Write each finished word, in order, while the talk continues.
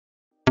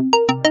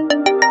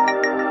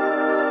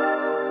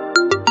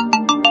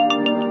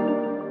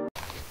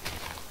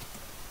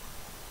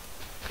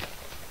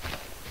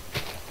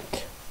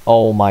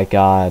Oh my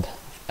god.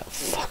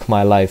 Fuck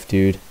my life,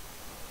 dude.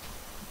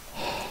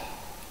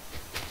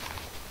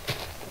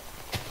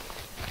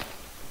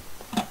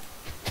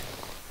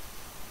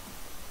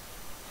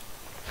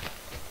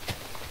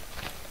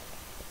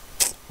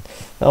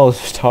 That was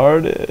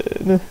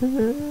retarded.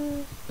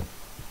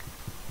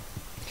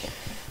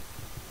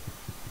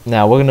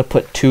 Now we're gonna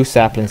put 2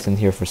 saplings in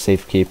here for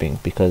safekeeping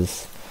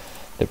because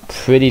they're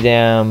pretty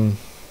damn.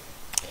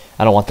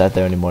 I don't want that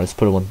there anymore. Let's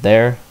put one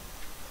there.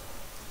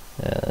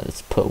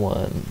 Let's put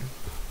one.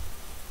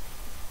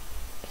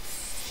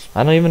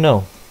 I don't even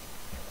know.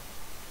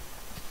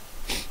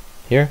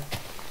 Here?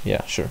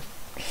 Yeah, sure.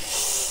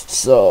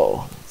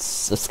 So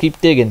let's keep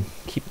digging.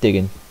 Keep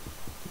digging.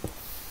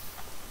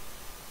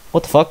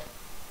 What the fuck?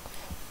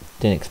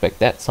 Didn't expect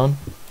that, son.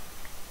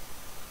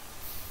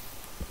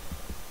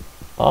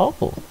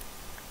 Oh.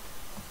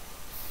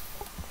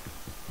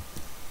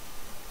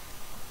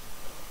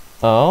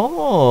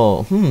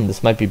 Oh.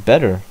 This might be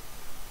better.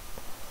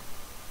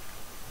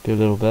 Be a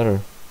little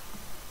better.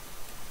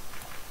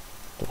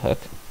 The heck?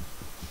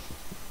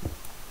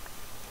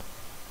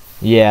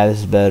 Yeah, this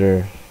is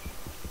better.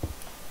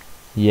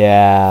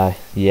 Yeah.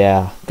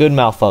 Good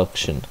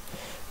malfunction.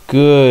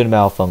 Good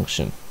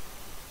malfunction.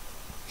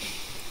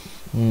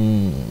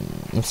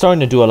 I'm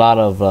starting to do a lot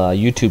of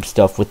YouTube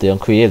stuff with the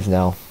uncreatives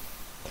now.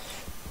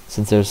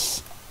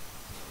 Since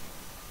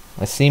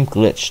I seem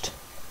glitched.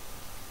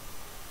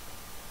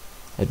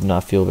 I do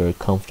not feel very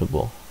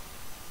comfortable.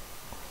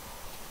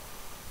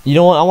 You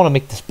know what? I want to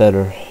make this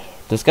better.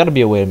 There's got to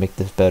be a way to make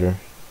this better.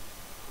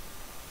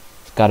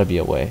 There's got to be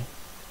a way.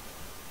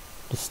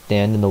 Just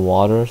stand in the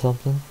water or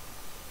something?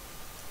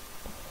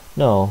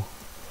 No.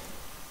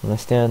 When I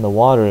stand in the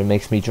water, it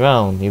makes me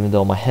drown, even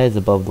though my head's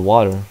above the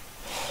water.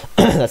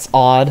 That's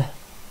odd.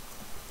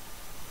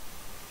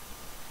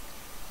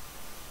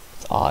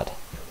 It's odd.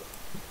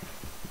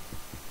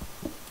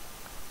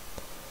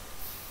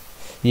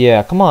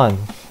 Yeah, come on.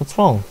 What's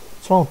wrong?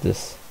 What's wrong with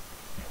this?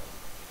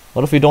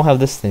 What if we don't have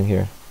this thing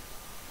here?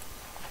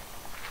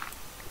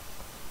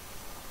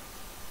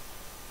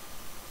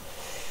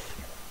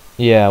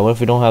 Yeah, what if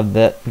we don't have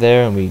that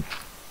there and we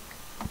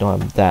don't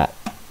have that?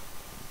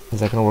 Is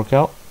that gonna work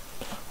out?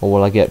 Or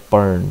will I get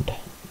burned?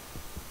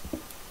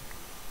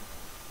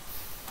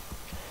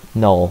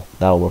 No,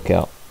 that'll work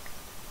out.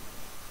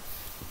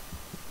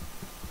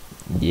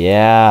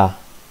 Yeah.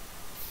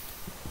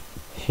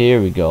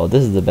 Here we go.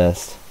 This is the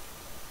best.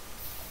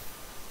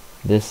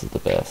 This is the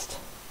best.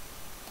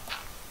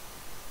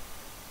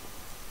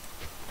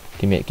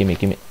 Gimme it, gimme it,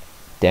 gimme it.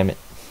 Damn it.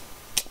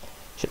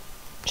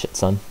 Shit,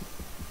 son.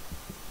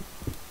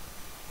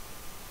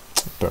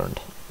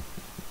 Burned.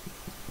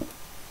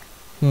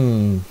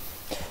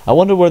 I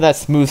wonder where that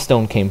smooth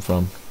stone came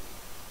from.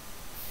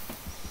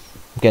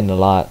 I'm getting a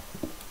lot.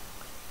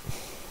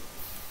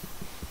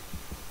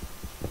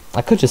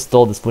 I could just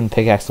throw this wooden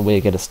pickaxe away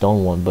to get a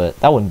stone one, but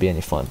that wouldn't be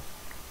any fun.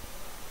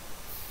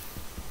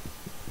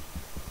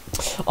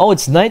 Oh,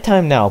 it's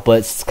nighttime now, but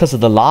it's because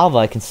of the lava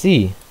I can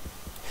see.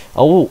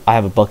 Oh, I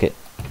have a bucket.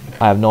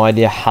 I have no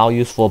idea how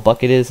useful a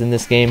bucket is in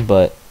this game,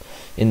 but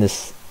in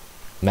this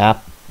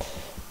map.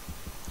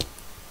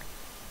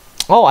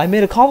 Oh, I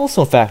made a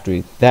cobblestone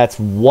factory. That's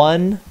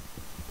one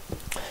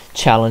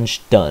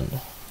challenge done.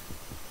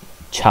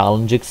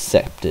 Challenge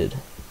accepted.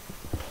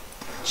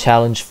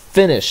 Challenge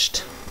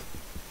finished.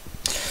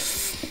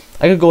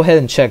 I could go ahead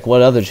and check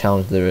what other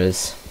challenge there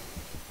is.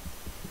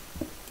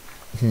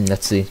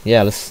 Let's see.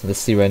 Yeah, let's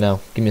see right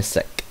now. Give me a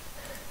sec.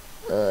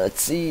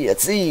 Let's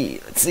see.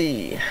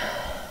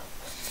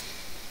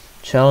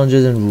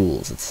 Challenges and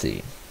rules. Let's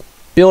see.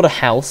 Build a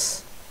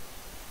house.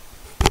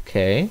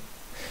 Okay.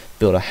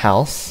 Build a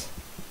house.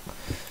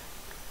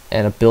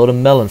 And build a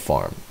melon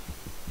farm.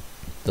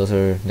 Those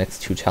are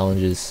next 2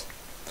 challenges.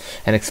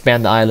 And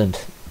expand the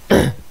island.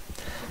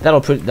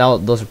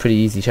 Those are pretty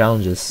easy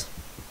challenges.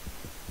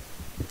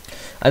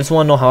 I just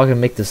want to know how I can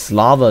make this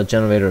lava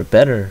generator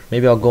better.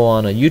 Maybe I'll go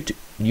on a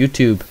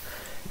YouTube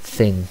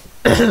thing.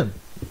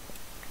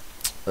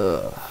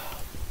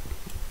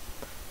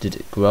 Did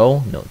it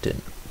grow? No, it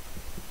didn't.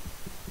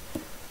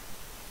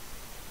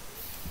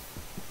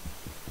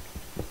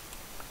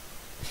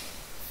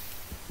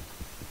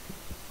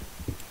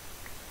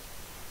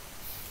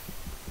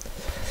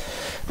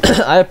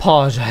 I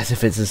apologize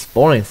if it's just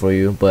boring for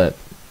you, but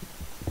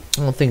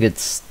I don't think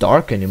it's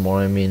dark anymore.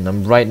 I mean,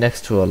 I'm right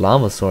next to a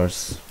lava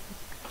source.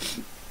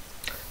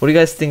 What do you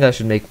guys think I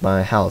should make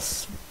my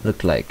house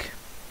look like?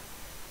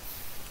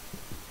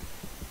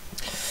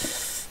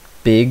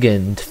 Big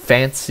and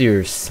fancy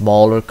or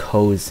small or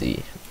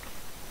cozy?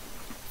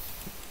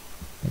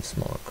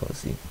 Small or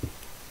cozy.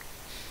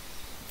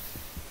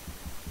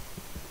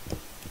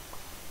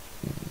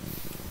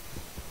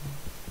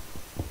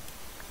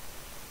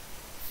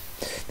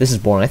 This is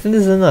boring. I think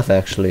this is enough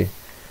actually.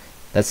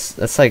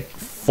 That's like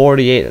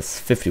 48. That's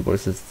 50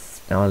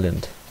 versus an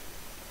island.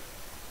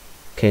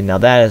 Okay, now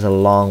that is a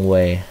long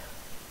way.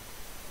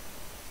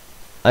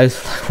 I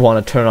just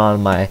want to turn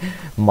on my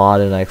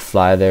mod and like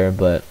fly there,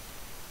 but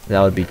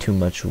that would be too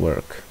much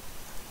work.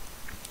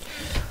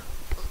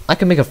 I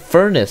can make a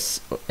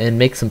furnace and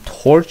make some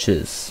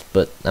torches,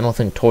 but I don't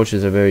think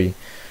torches are very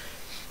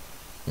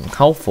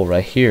helpful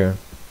right here,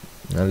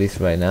 at least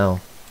right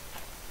now.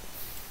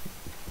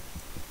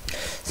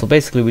 So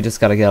basically we just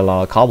gotta get a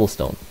lot of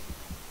cobblestone.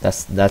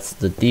 That's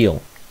the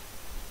deal.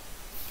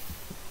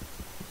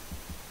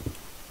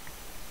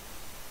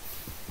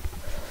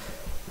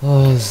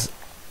 Oh,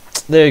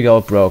 there you go,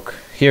 it broke.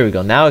 Here we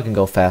go. Now it can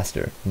go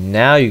faster.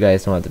 Now you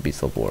guys don't have to be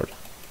so bored.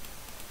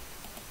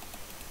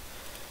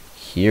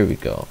 Here we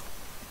go.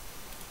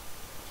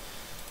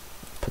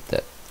 Put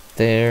that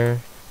there.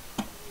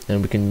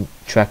 And we can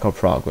track our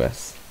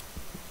progress.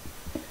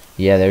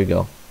 Yeah, there we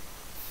go.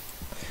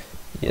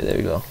 Yeah, there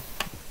we go.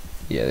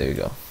 Yeah, there you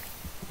go.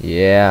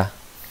 Yeah.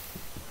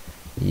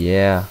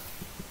 Yeah.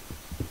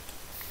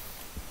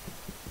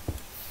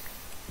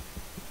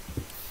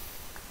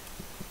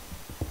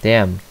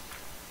 Damn.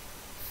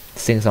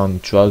 This thing's on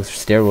drugs or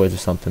steroids or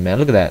something, man.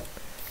 Look at that.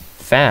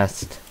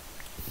 Fast.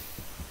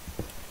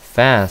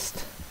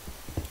 Fast.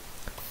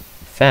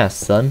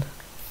 Fast, son.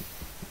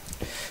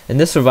 In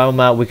this survival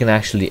map, we can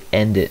actually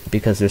end it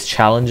because there's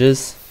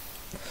challenges.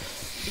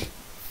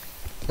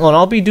 Oh, and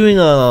I'll be doing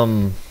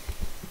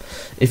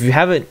if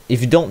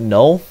you don't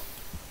know,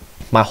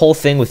 my whole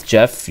thing with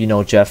Jeff, you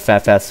know, Jeff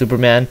Fat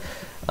Superman,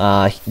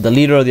 the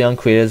leader of the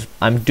Uncreators,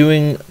 I'm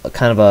doing a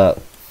kind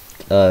of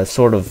a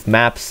sort of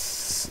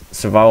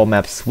survival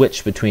map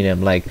switch between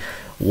him. Like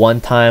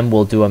one time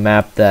we'll do a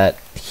map that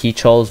he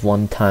chose,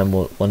 one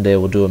day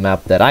we'll do a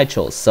map that I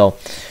chose. So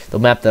the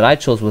map that I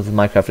chose was the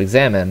Minecraft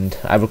Exam, and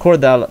I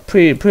recorded that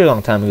pretty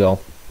long time ago.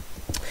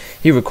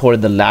 He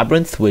recorded the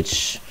Labyrinth,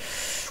 which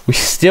we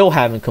still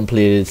haven't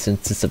completed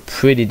since it's a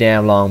pretty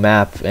damn long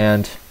map,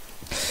 and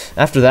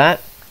after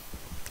that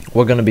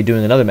we're going to be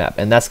doing another map,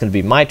 and that's going to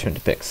be my turn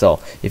to pick. So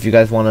if you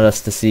guys want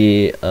to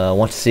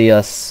see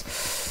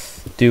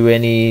us do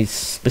any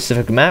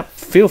specific map,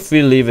 feel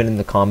free to leave it in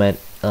the comment.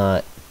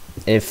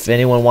 If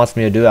anyone wants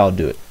me to do it, I'll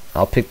do it.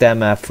 I'll pick that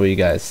map for you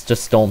guys.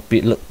 Just don't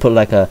put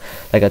like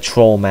a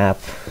troll map.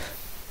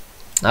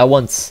 I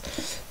once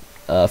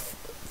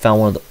found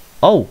one of the...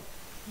 Oh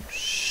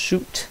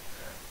shoot,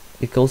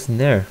 it goes in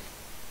there.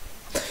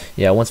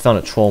 Yeah, I once found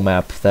a troll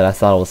map that I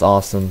thought was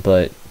awesome,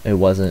 but it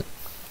wasn't.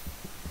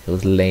 It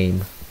was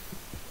lame.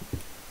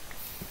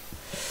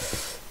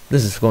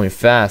 This is going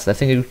fast. I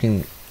think we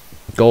can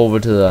go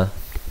over to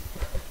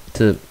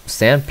the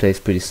sand place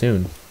pretty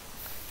soon.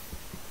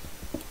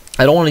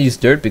 I don't want to use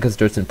dirt because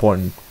dirt's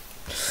important.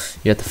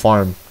 You have to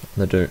farm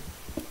the dirt.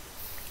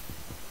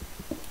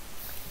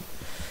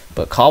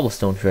 But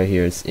cobblestone right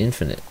here is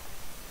infinite.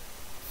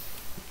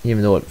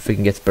 Even though it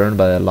freaking gets burned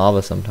by that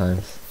lava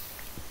sometimes.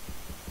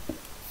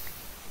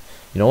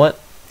 You know what?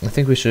 I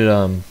think we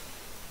should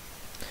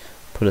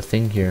put a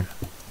thing here.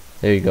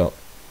 There you go.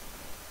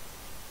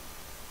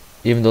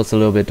 Even though it's a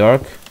little bit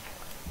dark.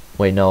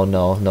 Wait, no.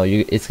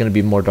 It's gonna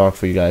be more dark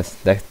for you guys.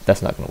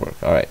 That's not gonna work.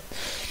 All right.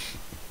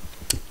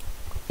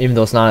 Even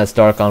though it's not as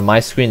dark on my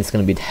screen, it's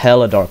gonna be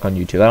hella dark on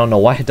YouTube. I don't know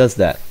why it does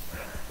that.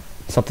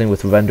 Something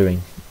with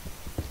rendering.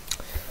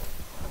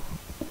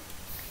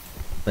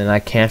 And I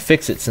can't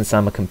fix it since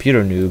I'm a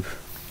computer noob.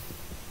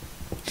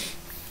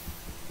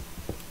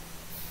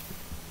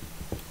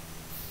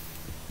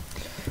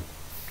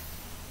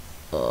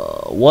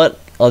 What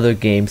other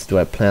games do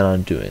I plan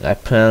on doing? I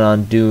plan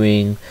on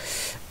doing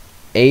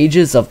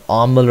Ages of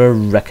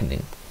Omular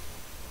Reckoning.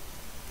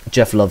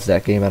 Jeff loves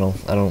that game. I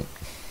don't.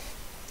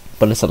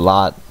 But it's a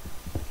lot.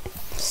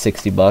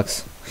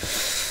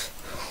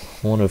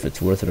 $60. I wonder if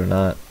it's worth it or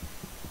not.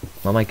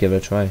 I might give it a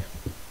try.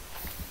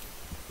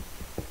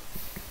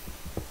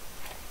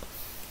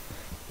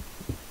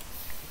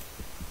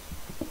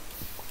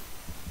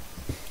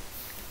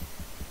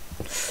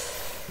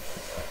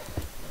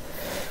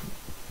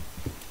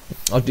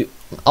 I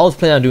was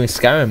planning on doing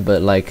Skyrim,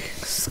 but like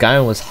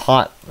Skyrim was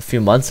hot a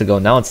few months ago.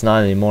 Now it's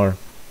not anymore.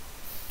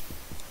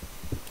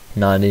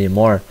 Not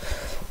anymore.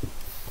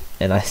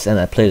 And I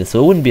played it,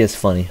 so it wouldn't be as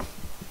funny.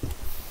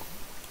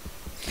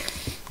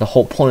 The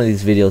whole point of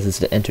these videos is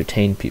to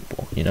entertain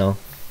people, you know,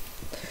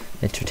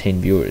 entertain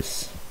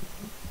viewers.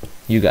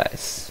 You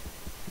guys.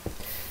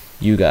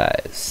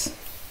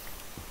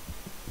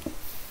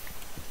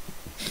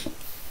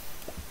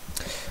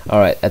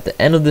 Alright, at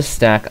the end of this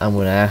stack, I'm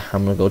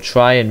gonna go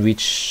try and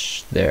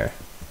reach there.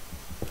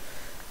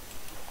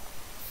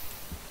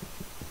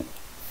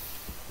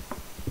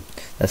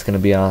 That's gonna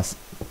be awesome.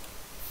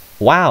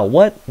 Wow,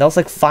 what? That was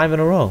like 5 in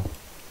a row.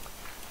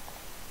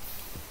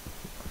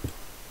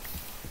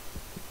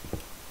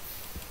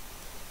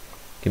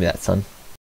 Give me that, son.